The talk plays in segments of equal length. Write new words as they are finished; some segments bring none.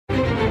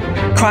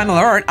Crime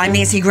Alert, I'm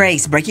Nancy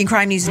Grace. Breaking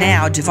crime news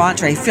now.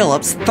 Devontae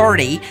Phillips,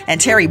 30,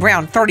 and Terry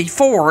Brown,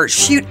 34,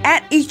 shoot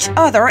at each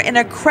other in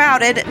a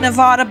crowded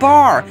Nevada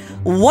bar.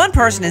 One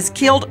person is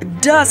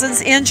killed,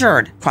 dozens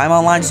injured. Crime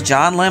Online's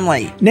John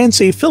Limley.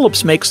 Nancy,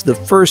 Phillips makes the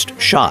first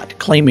shot,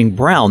 claiming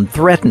Brown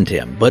threatened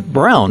him, but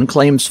Brown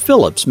claims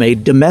Phillips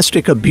made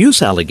domestic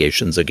abuse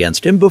allegations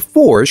against him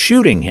before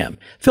shooting him.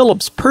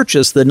 Phillips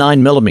purchased the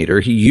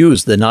 9mm he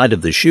used the night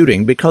of the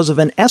shooting because of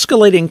an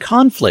escalating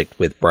conflict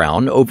with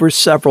Brown over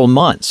several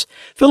months.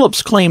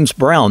 Phillips claims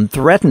Brown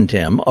threatened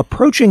him,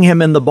 approaching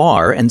him in the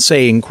bar and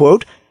saying,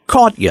 quote,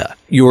 "Caught ya,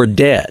 you're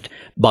dead."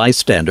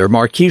 Bystander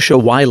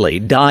Markeisha Wiley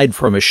died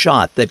from a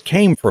shot that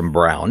came from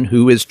Brown,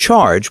 who is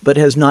charged but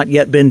has not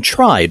yet been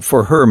tried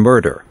for her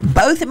murder.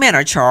 Both men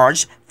are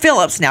charged.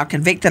 Phillips now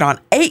convicted on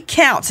 8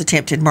 counts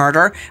attempted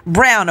murder,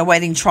 Brown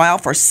awaiting trial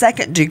for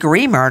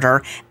second-degree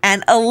murder,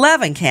 and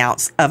 11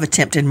 counts of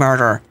attempted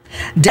murder.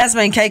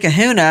 Desmond K.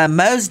 Kahuna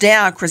mows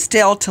down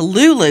Christelle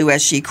Talulu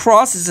as she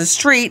crosses the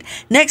street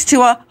next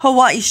to a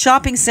Hawaii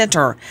shopping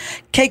center.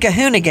 K.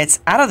 Kahuna gets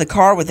out of the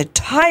car with a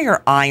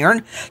tire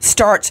iron,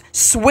 starts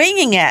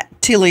swinging at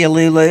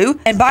Talulu,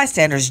 and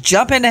bystanders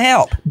jump in to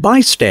help.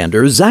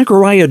 Bystander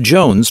Zachariah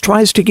Jones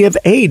tries to give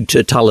aid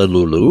to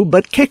Talulu,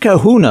 but K.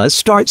 Kahuna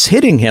starts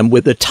hitting him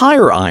with a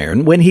tire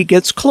iron when he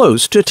gets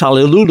close to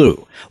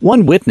Talulu.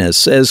 One witness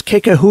says K.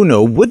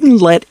 Kahuna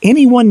wouldn't let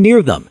anyone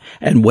near them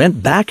and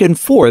went back and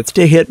forth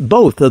to hit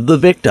both of the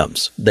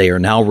victims. They are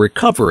now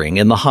recovering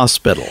in the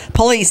hospital.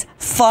 Police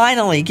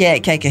finally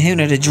get K.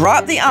 Kahuna to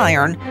drop the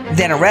iron,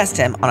 then arrest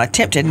him on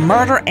attempted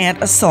murder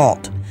and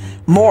assault.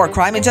 More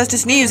crime and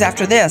justice news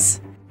after this.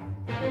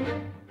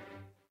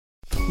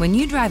 When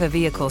you drive a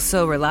vehicle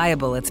so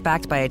reliable it's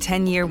backed by a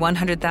 10-year,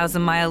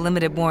 100,000-mile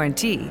limited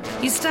warranty,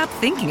 you stop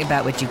thinking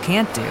about what you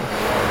can't do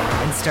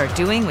and start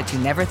doing what you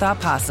never thought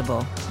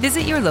possible.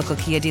 Visit your local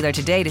Kia dealer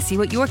today to see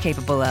what you're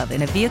capable of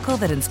in a vehicle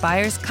that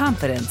inspires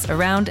confidence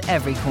around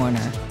every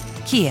corner.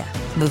 Kia,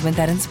 movement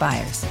that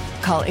inspires.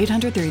 Call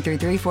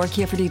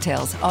 800-333-4KIA for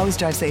details. Always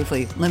drive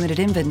safely. Limited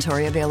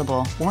inventory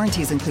available.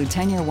 Warranties include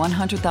 10-year,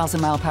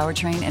 100,000-mile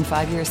powertrain and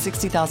 5-year,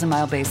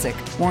 60,000-mile basic.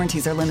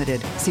 Warranties are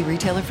limited. See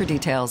retailer for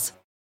details.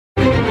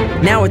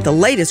 Now with the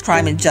latest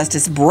crime and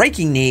justice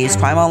breaking news,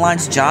 Crime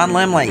Online's John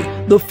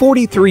Limley. The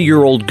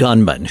 43-year-old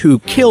gunman who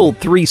killed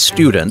 3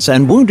 students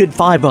and wounded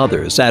 5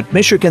 others at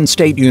Michigan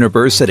State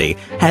University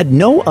had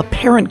no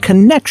apparent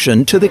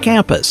connection to the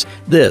campus.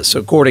 This,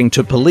 according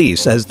to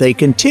police, as they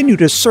continue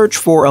to search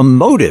for a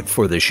motive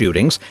for the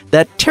shootings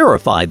that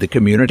terrified the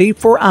community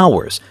for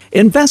hours.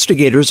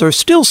 Investigators are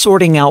still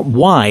sorting out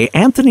why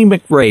Anthony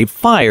McRae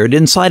fired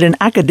inside an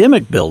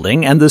academic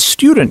building and the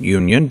student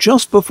union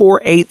just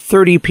before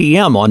 8:30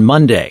 p.m. on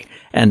Monday.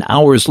 An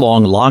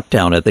hours-long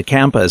lockdown at the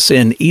campus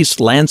in East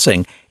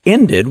Lansing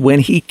ended when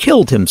he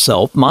killed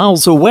himself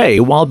miles away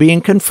while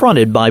being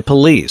confronted by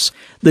police.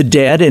 The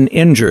dead and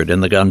injured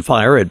in the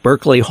gunfire at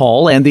Berkeley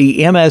Hall and the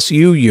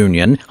MSU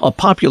Union, a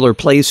popular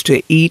place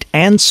to eat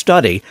and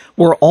study,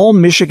 were all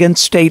Michigan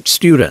State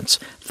students.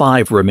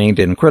 5 remained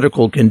in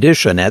critical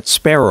condition at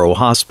Sparrow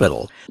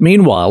Hospital.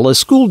 Meanwhile, a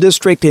school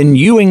district in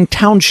Ewing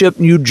Township,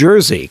 New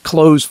Jersey,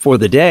 closed for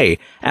the day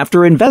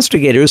after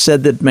investigators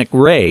said that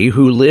McRae,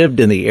 who lived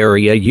in the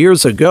area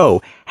years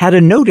ago, had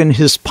a note in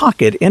his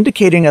pocket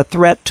indicating a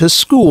threat to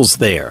schools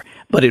there.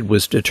 But it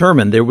was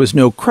determined there was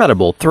no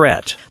credible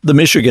threat. The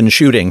Michigan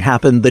shooting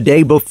happened the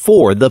day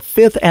before the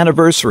 5th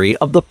anniversary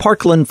of the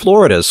Parkland,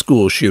 Florida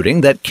school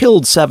shooting that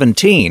killed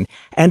 17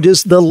 and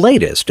is the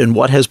latest in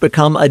what has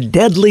become a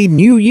deadly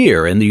new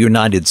year in the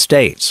United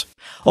States.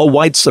 A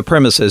white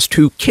supremacist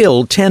who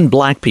killed 10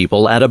 black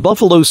people at a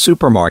Buffalo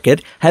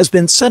supermarket has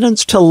been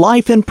sentenced to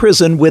life in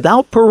prison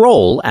without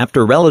parole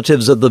after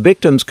relatives of the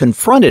victims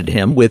confronted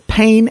him with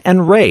pain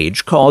and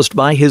rage caused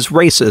by his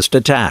racist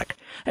attack.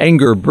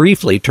 Anger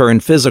briefly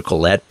turned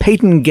physical at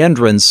Peyton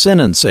Gendron's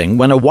sentencing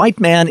when a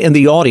white man in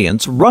the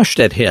audience rushed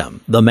at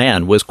him. The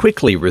man was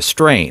quickly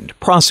restrained.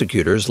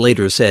 Prosecutors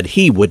later said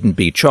he wouldn't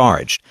be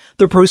charged.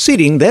 The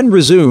proceeding then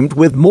resumed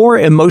with more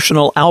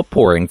emotional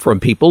outpouring from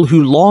people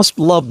who lost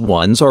loved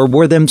ones or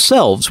were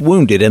themselves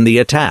wounded in the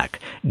attack.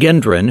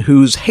 Gendron,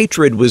 whose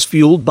hatred was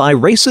fueled by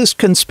racist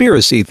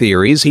conspiracy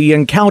theories he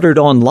encountered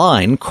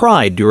online,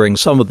 cried during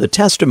some of the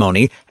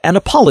testimony and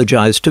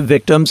apologized to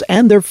victims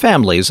and their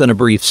families in a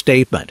brief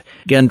statement.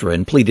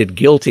 Gendron pleaded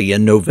guilty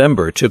in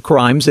November to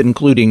crimes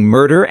including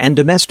murder and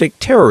domestic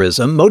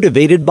terrorism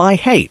motivated by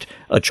hate,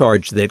 a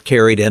charge that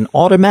carried an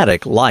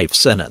automatic life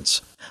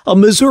sentence. A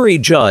Missouri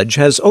judge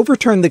has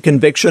overturned the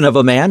conviction of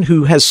a man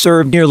who has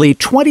served nearly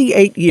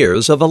 28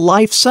 years of a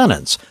life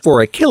sentence for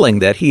a killing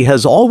that he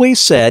has always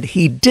said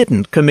he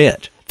didn't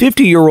commit.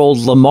 50-year-old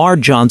Lamar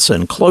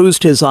Johnson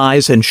closed his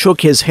eyes and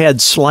shook his head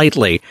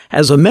slightly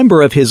as a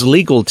member of his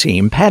legal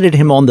team patted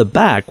him on the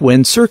back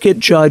when Circuit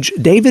Judge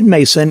David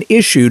Mason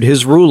issued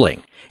his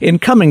ruling. In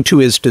coming to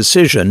his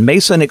decision,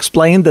 Mason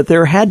explained that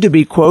there had to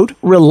be, quote,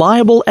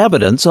 reliable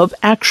evidence of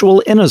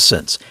actual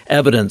innocence,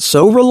 evidence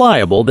so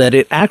reliable that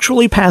it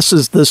actually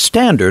passes the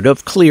standard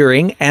of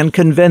clearing and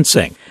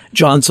convincing.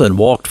 Johnson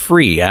walked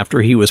free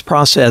after he was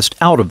processed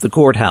out of the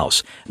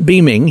courthouse.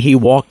 Beaming, he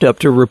walked up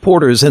to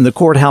reporters in the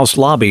courthouse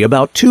lobby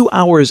about 2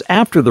 hours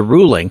after the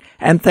ruling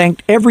and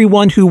thanked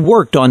everyone who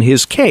worked on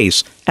his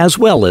case, as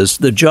well as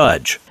the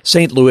judge.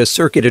 St. Louis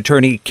Circuit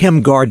Attorney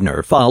Kim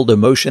Gardner filed a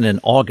motion in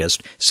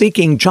August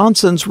seeking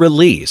Johnson's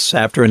release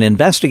after an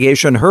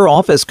investigation her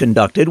office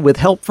conducted with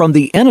help from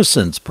the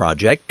Innocence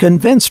Project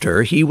convinced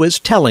her he was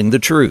telling the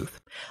truth.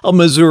 A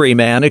Missouri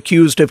man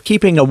accused of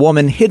keeping a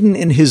woman hidden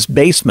in his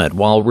basement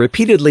while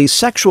repeatedly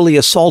sexually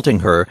assaulting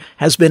her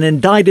has been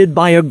indicted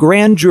by a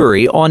grand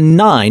jury on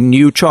 9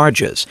 new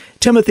charges.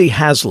 Timothy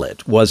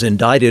Hazlitt was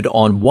indicted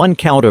on 1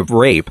 count of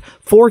rape,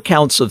 4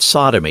 counts of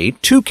sodomy,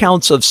 2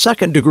 counts of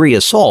second-degree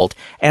assault,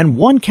 and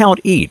 1 count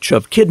each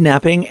of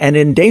kidnapping and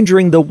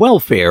endangering the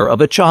welfare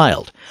of a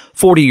child.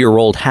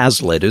 40-year-old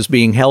Hazlitt is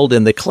being held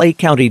in the Clay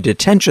County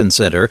Detention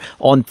Center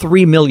on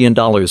 $3 million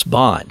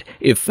bond.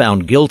 If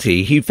found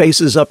guilty, he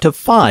faces up to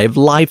 5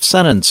 life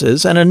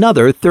sentences and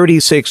another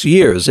 36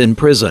 years in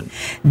prison.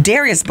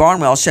 Darius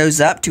Barnwell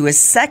shows up to his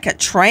second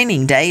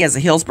training day as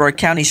a Hillsborough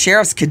County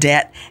Sheriff's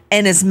cadet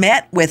and is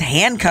met with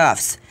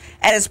handcuffs.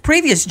 At his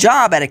previous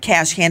job at a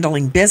cash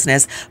handling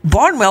business,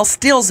 Barnwell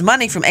steals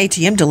money from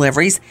ATM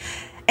deliveries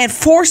and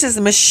forces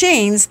the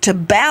machines to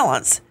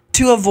balance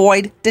to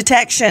avoid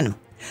detection.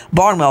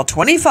 Barnwell,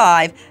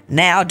 25,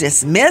 now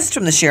dismissed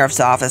from the sheriff's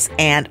office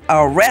and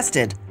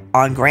arrested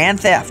on grand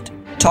theft.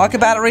 Talk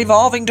about a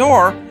revolving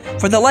door.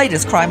 For the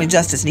latest crime and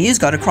justice news,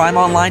 go to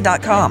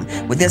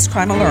crimeonline.com. With this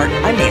crime alert,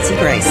 I'm Nancy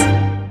Grace.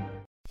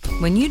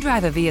 When you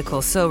drive a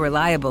vehicle so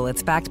reliable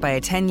it's backed by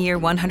a 10-year,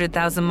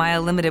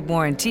 100,000-mile limited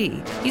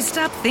warranty, you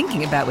stop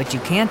thinking about what you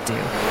can't do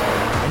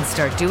and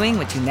start doing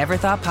what you never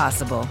thought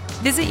possible.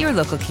 Visit your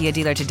local Kia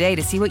dealer today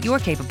to see what you're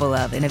capable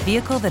of in a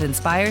vehicle that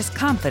inspires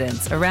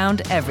confidence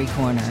around every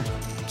corner.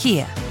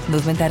 Kia,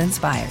 movement that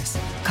inspires.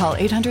 Call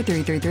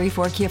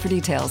 800-333-4KIA for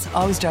details.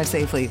 Always drive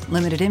safely.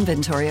 Limited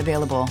inventory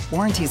available.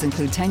 Warranties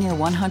include 10-year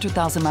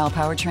 100,000-mile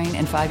powertrain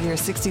and 5-year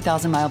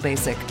 60,000-mile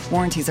basic.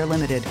 Warranties are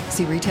limited.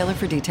 See retailer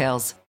for details.